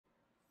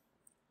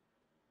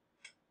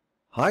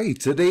Hi,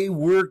 today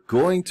we're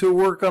going to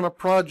work on a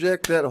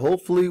project that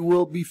hopefully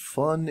will be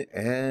fun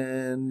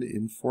and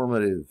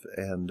informative.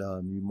 And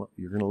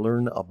you're going to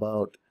learn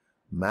about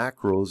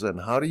macros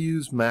and how to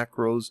use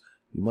macros.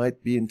 You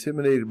might be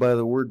intimidated by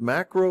the word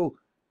macro.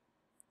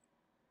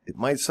 It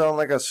might sound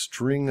like a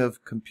string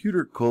of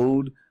computer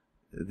code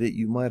that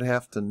you might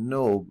have to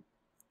know.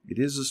 It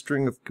is a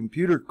string of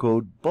computer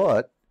code,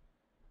 but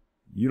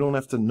you don't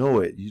have to know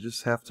it. You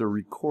just have to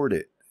record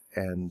it.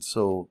 And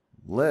so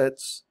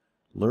let's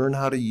learn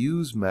how to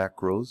use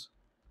macros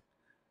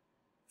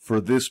for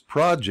this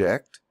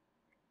project,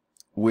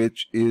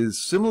 which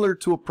is similar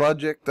to a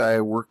project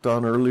I worked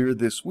on earlier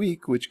this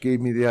week, which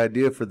gave me the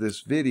idea for this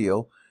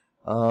video.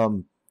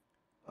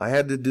 I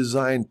had to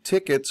design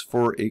tickets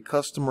for a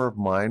customer of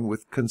mine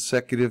with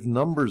consecutive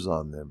numbers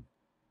on them.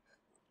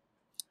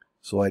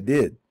 So I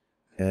did.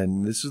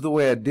 And this is the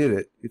way I did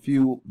it. If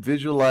you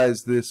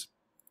visualize this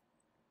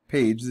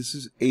page, this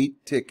is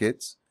 8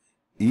 tickets.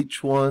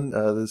 Each one,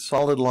 the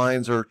solid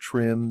lines are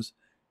trims,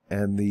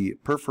 and the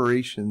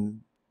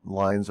perforation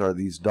lines are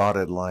these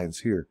dotted lines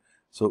here.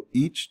 So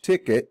each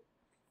ticket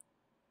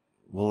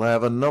will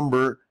have a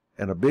number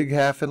and a big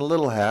half and a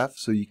little half,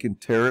 so you can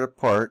tear it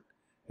apart,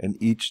 and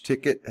each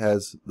ticket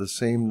has the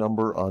same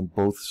number on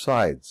both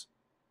sides.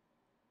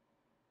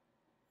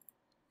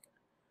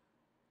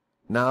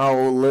 Now,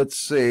 let's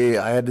say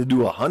I had to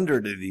do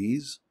 100 of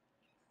these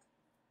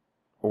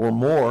or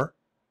more.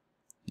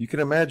 You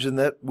can imagine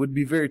that would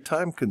be very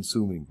time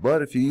consuming,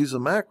 but if you use a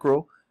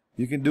macro,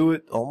 you can do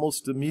it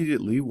almost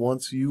immediately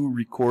once you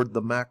record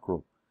the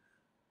macro.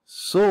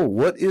 So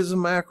what is a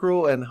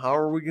macro and how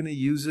are we going to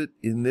use it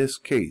in this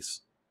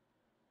case?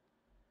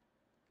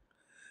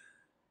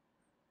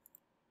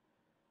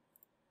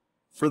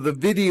 For the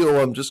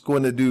video, I'm just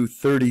going to do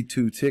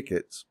 32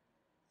 tickets,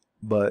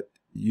 but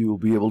you'll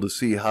be able to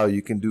see how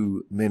you can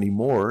do many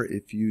more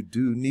if you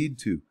do need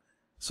to.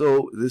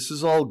 So this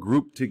is all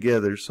grouped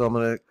together, so I'm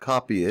going to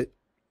copy it.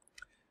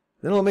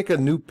 Then I'll make a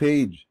new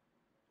page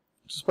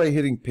just by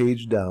hitting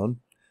page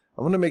down.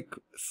 I'm going to make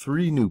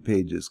 3 new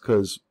pages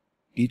because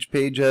each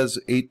page has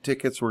 8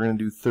 tickets. We're going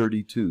to do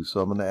 32. So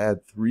I'm going to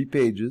add 3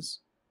 pages.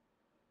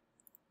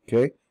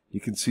 Okay, you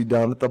can see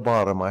down at the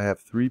bottom I have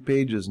 3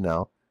 pages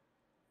now.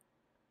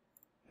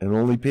 And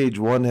only page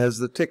 1 has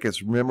the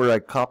tickets. Remember, I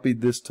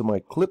copied this to my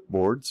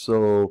clipboard,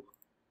 so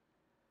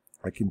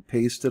I can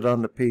paste it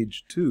onto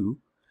page 2.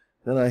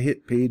 Then I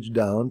hit page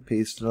down,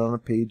 paste it on a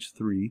page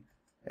 3,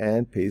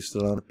 and paste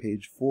it on a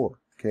page 4.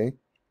 Okay?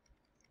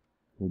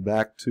 We're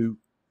back to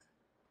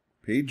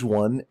page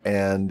 1,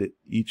 and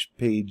each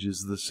page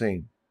is the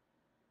same.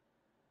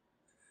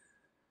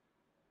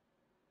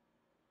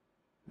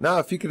 Now,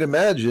 if you can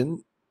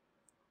imagine,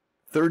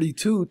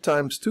 32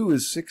 times 2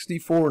 is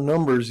 64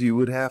 numbers you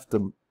would have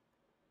to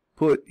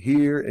put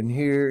here and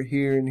here,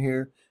 here and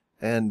here,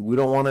 and we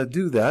don't want to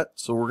do that,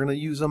 so we're going to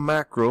use a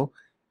macro,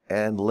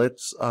 and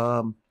let's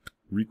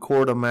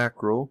record a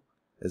macro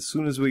as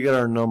soon as we get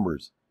our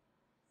numbers.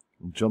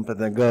 I'm jumping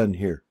the gun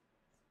here.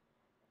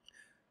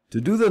 To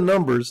do the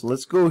numbers,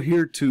 let's go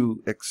here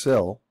to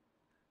Excel.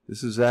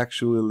 This is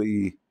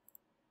actually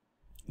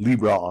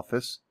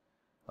LibreOffice,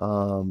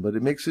 but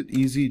it makes it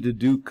easy to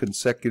do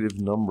consecutive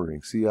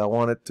numbering. See, I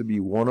want it to be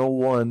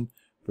 101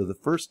 for the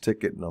first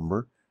ticket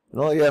number, and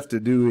all you have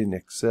to do in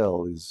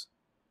Excel is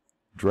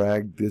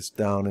drag this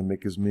down and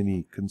make as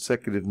many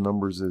consecutive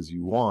numbers as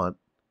you want.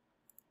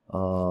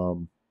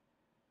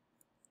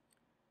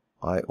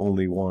 I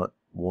only want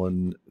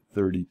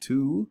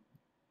 132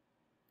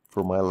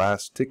 for my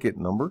last ticket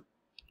number.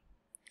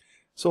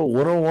 So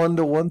 101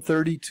 to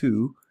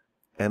 132,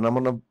 and I'm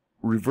going to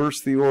reverse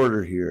the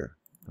order here.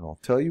 And I'll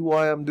tell you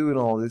why I'm doing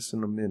all this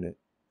in a minute.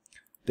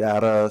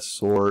 Data,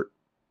 sort,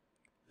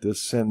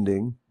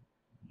 descending.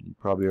 You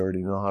probably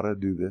already know how to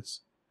do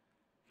this.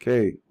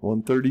 Okay,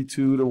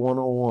 132 to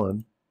 101. I'm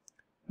going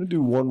to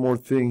do one more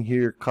thing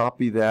here,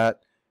 copy that,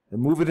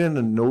 and move it in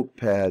a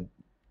notepad.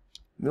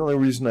 The only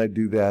reason I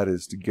do that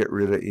is to get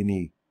rid of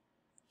any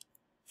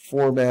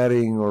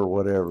formatting or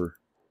whatever.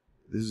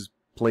 This is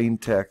plain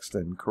text,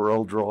 and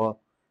CorelDraw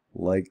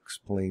likes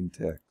plain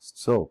text.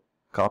 So,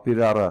 copy it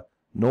out of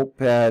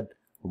Notepad.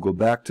 We'll go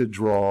back to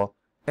Draw,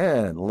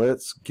 and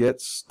let's get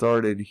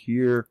started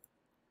here.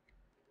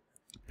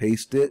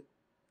 Paste it,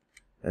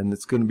 and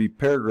it's going to be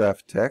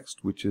paragraph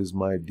text, which is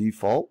my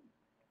default.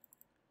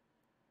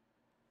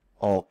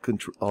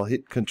 I'll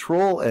hit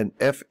Control and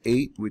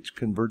F8, which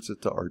converts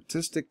it to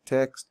artistic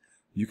text.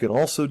 You can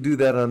also do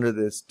that under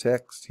this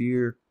text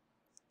here.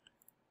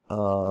 I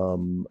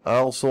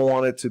also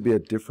want it to be a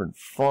different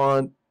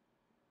font.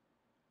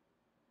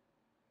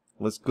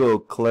 Let's go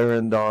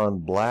Clarendon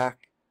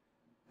Black,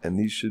 and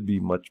these should be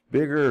much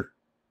bigger.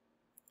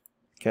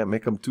 Can't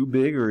make them too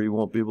big or you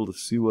won't be able to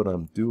see what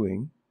I'm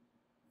doing.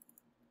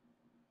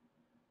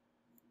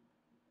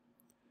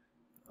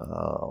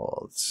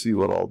 Let's see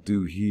what I'll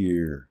do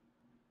here.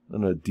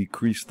 I'm going to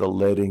decrease the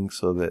leading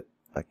so that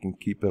I can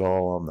keep it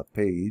all on the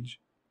page.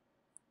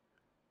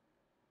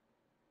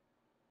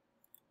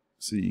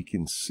 So you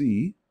can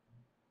see.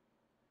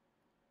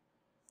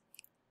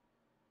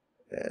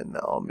 And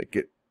now I'll make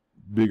it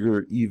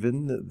bigger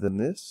even than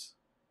this.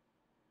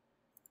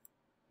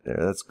 There,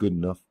 that's good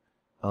enough.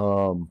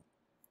 So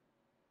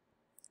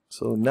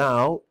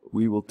now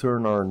we will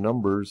turn our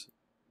numbers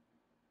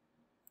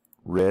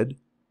red,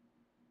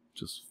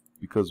 just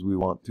because we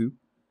want to.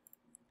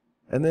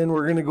 And then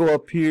we're going to go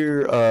up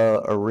here,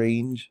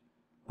 arrange,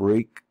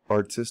 break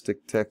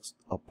artistic text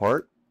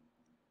apart.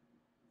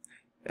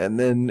 And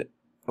then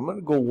I'm going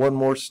to go one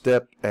more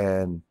step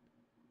and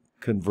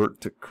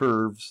convert to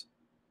curves.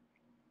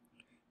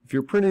 If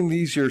you're printing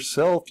these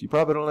yourself, you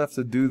probably don't have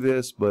to do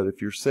this, but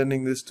if you're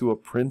sending this to a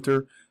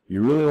printer,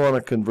 you really want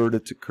to convert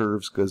it to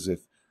curves, because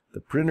if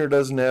the printer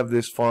doesn't have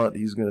this font,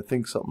 he's going to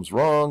think something's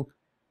wrong,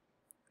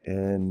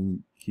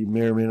 and he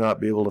may or may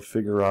not be able to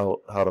figure out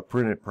how to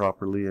print it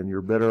properly, and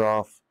you're better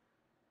off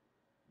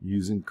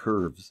using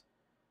curves.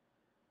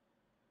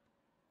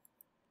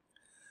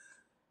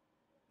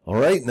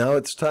 Alright, now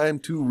it's time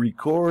to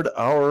record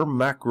our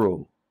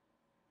macro.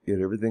 Get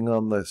everything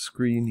on the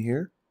screen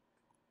here.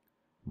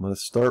 I'm going to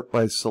start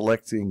by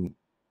selecting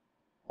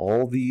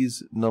all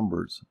these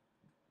numbers.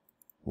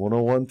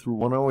 101 through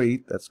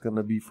 108, that's going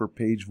to be for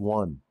page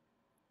 1.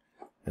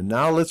 And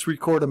now let's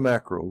record a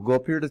macro. We'll go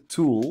up here to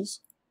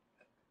Tools,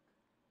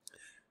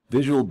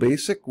 Visual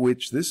Basic,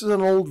 which this is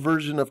an old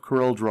version of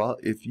CorelDraw.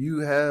 If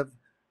you have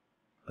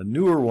a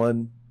newer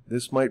one,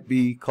 this might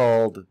be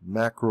called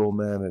Macro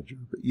Manager,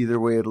 but either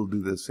way it'll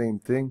do the same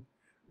thing.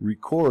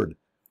 Record.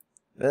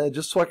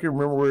 Just so I can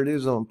remember where it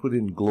is, I'm going to put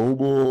in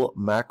Global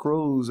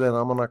Macros, and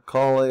I'm going to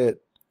call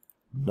it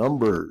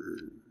Numbers,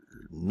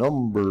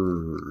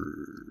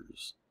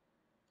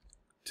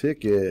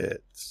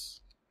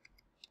 Tickets.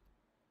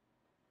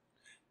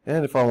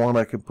 And if I want,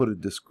 I can put a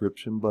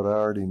description, but I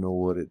already know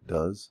what it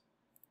does.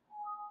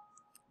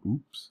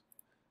 Oops.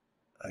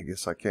 I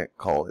guess I can't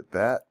call it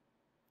that.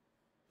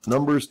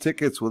 Numbers,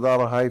 tickets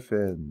without a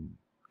hyphen.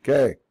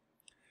 Okay.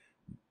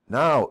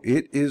 Now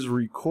it is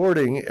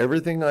recording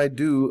everything I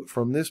do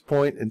from this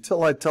point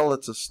until I tell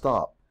it to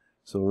stop.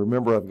 So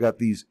remember, I've got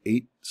these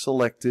 8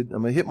 selected.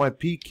 I'm going to hit my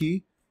P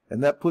key,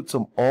 and that puts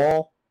them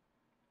all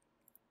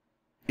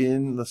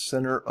in the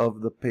center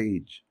of the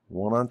page,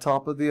 one on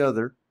top of the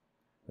other.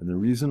 And the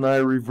reason I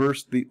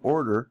reversed the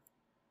order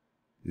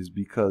is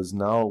because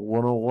now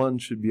 101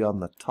 should be on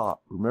the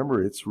top.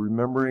 Remember, it's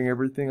remembering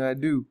everything I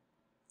do.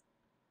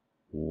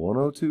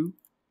 102,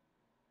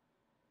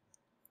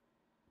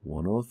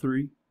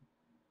 103,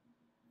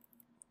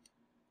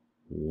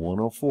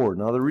 104.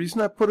 Now the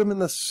reason I put them in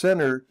the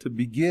center to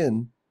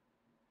begin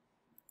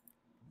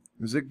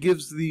is it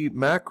gives the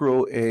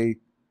macro a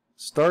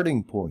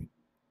starting point.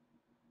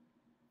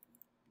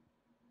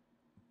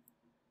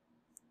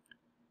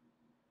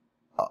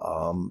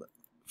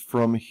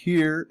 From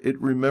here, it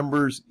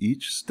remembers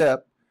each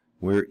step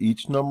where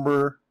each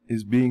number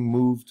is being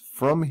moved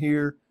from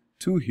here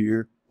to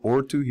here,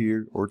 or to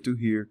here, or to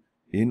here,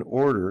 in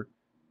order.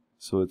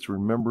 So it's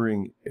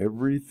remembering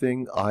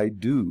everything I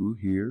do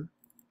here.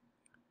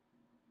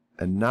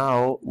 And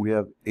now we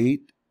have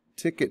 8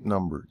 ticket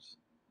numbers.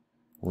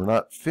 We're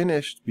not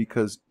finished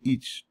because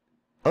each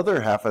other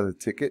half of the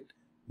ticket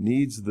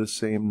needs the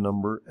same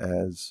number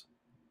as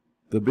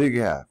the big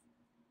half.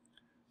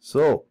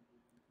 So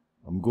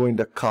I'm going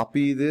to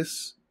copy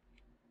this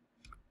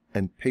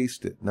and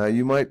paste it. Now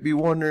you might be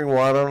wondering,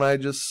 why don't I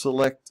just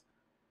select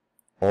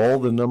all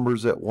the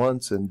numbers at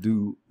once and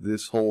do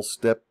this whole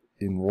step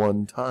in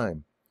one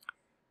time?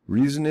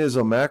 Reason is,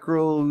 a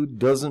macro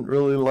doesn't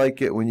really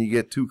like it when you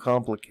get too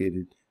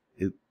complicated,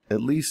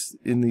 at least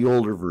in the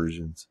older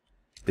versions.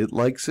 It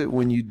likes it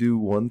when you do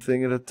one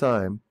thing at a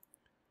time,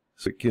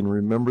 so it can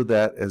remember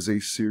that as a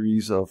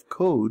series of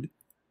code,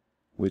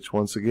 which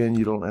once again,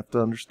 you don't have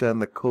to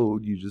understand the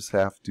code, you just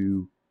have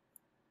to.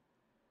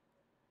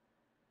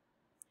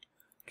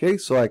 Okay,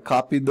 so I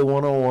copied the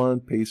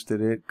 101,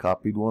 pasted it,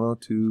 copied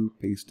 102,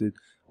 pasted.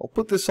 I'll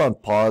put this on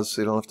pause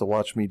so you don't have to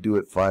watch me do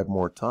it 5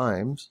 more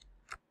times.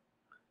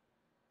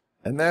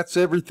 And that's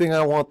everything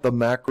I want the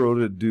macro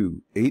to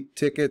do. 8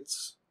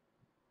 tickets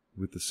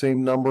with the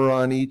same number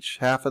on each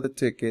half of the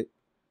ticket.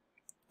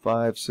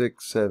 5,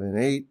 6, 7,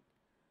 8.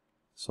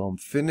 So I'm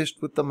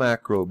finished with the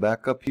macro.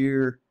 Back up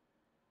here,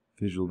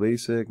 Visual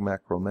Basic,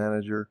 Macro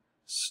Manager,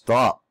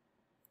 stop.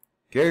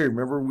 Okay,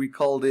 remember we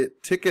called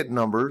it ticket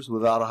numbers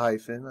without a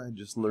hyphen. I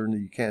just learned that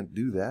you can't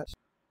do that.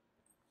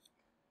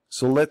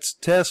 So let's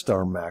test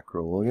our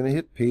macro. We're going to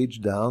hit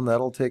page down.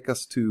 That'll take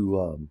us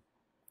to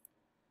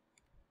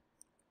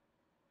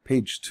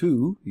page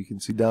 2. You can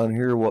see down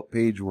here what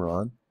page we're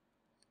on.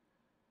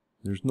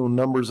 There's no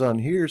numbers on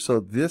here, so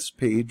this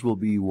page will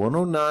be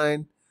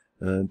 109,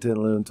 10,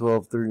 11,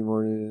 12,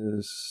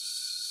 13,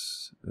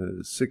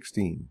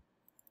 16.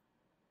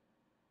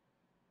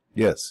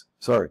 Yes,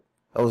 sorry,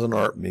 that was an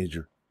art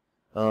major.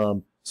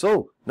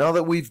 So now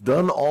that we've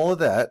done all of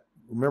that,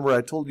 remember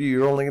I told you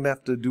you're only going to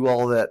have to do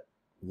all of that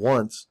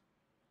once,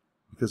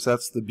 because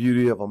that's the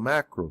beauty of a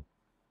macro.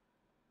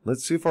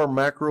 Let's see if our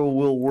macro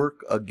will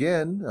work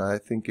again. I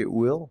think it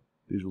will.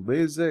 Visual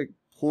Basic,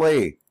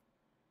 play.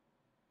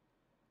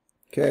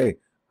 Okay,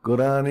 go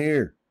down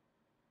here.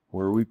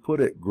 where we put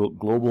it.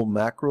 Global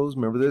macros,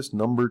 remember this?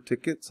 Number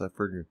tickets, I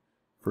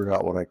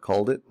forgot what I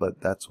called it,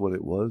 but that's what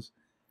it was.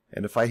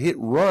 And if I hit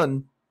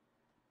run,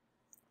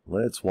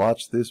 let's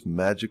watch this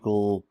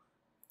magical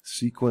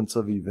sequence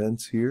of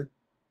events here.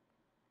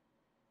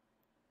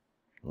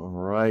 All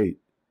right.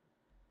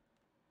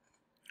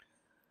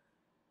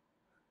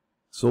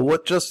 So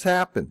what just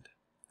happened?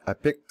 I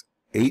picked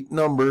 8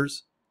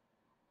 numbers,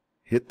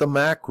 hit the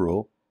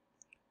macro,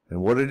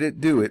 and what did it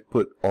do? It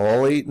put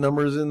all 8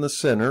 numbers in the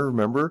center,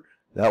 remember?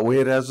 That way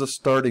it has a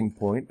starting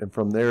point, and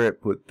from there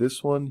it put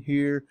this one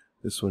here,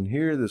 this one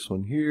here, this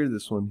one here,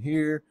 this one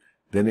here.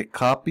 Then it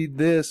copied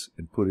this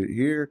and put it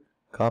here,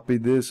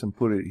 copied this and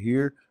put it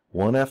here,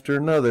 one after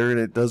another, and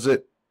it does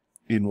it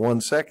in 1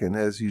 second,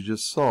 as you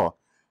just saw.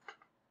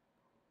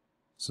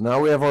 So now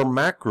we have our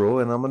macro,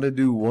 and I'm going to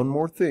do one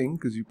more thing,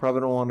 because you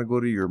probably don't want to go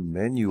to your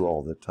menu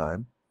all the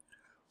time.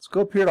 Let's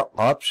go up here to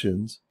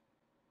Options,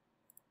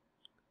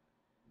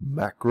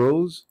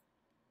 Macros.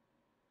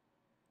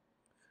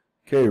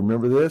 Okay,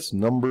 remember this?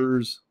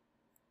 Numbers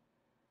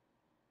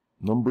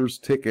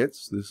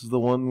tickets. This is the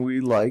one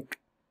we like.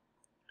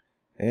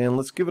 And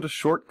let's give it a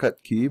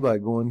shortcut key by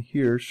going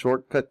here,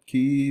 shortcut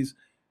keys,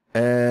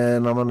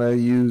 and I'm going to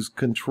use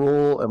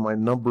Control and my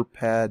number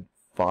pad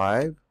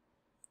 5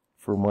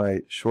 for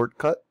my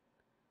shortcut,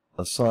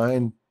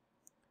 assign,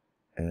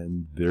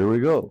 and there we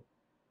go.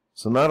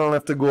 So now I don't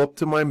have to go up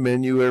to my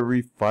menu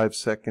every 5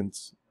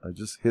 seconds. I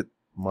just hit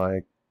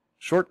my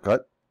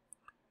shortcut.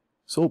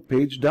 So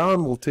page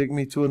down will take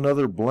me to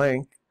another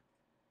blank.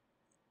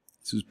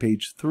 This is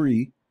page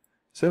 3.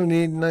 7,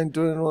 8, 9,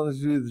 10, 1,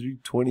 2, 3,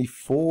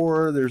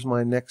 24. There's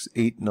my next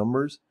 8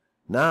 numbers.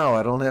 Now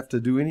I don't have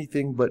to do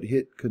anything but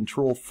hit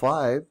Control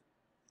 5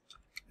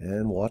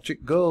 and watch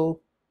it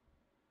go.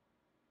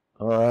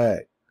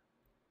 Alright.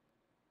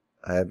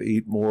 I have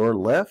 8 more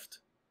left.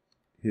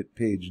 Hit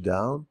page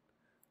down.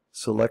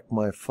 Select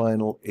my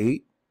final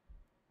 8.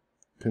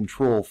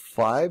 Control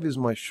 5 is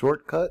my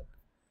shortcut.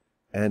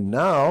 And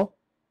now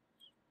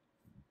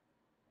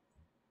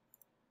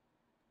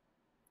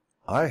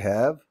I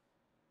have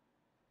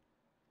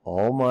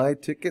all my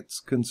tickets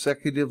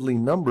consecutively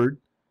numbered.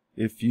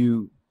 If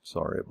you,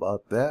 sorry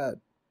about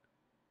that.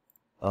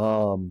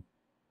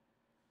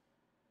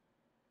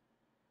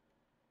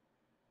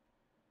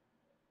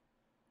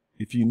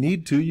 If you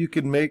need to, you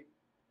can make,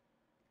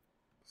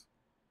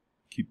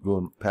 keep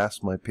going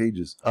past my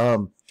pages.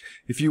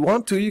 If you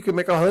want to, you can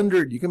make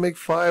 100, you can make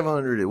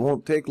 500. It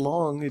won't take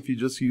long if you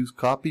just use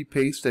copy,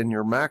 paste, and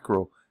your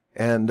macro.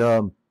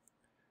 And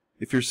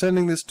if you're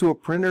sending this to a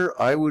printer,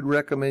 I would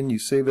recommend you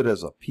save it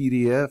as a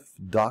PDF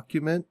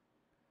document.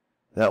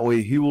 That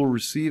way he will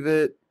receive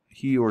it,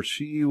 he or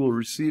she will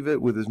receive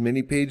it with as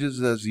many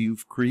pages as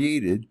you've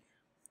created.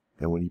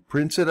 And when he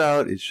prints it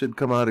out, it should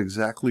come out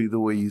exactly the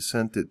way you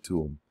sent it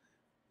to him.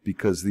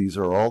 Because these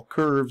are all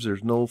curves,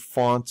 there's no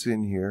fonts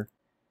in here.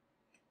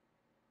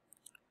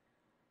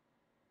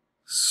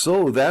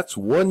 So that's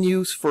one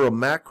use for a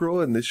macro,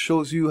 and this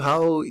shows you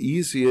how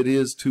easy it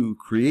is to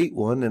create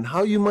one and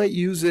how you might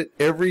use it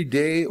every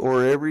day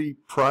or every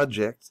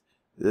project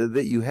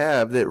that you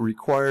have that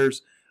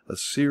requires a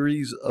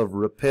series of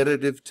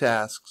repetitive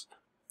tasks.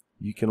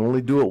 You can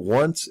only do it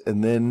once,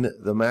 and then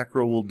the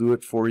macro will do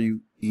it for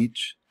you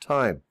each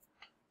time.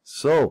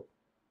 So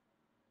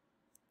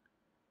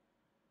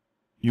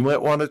you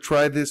might want to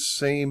try this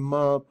same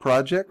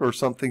project or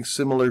something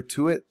similar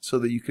to it so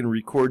that you can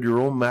record your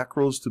own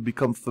macros to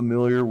become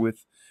familiar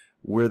with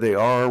where they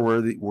are,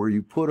 where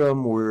you put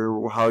them,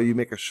 how you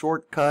make a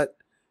shortcut.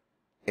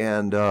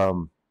 And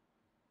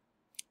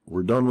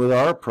we're done with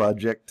our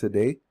project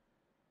today.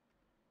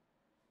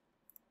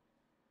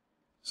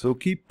 So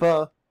keep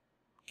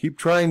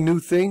trying new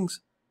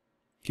things.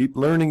 Keep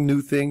learning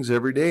new things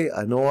every day.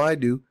 I know I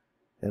do.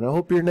 And I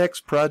hope your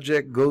next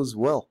project goes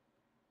well.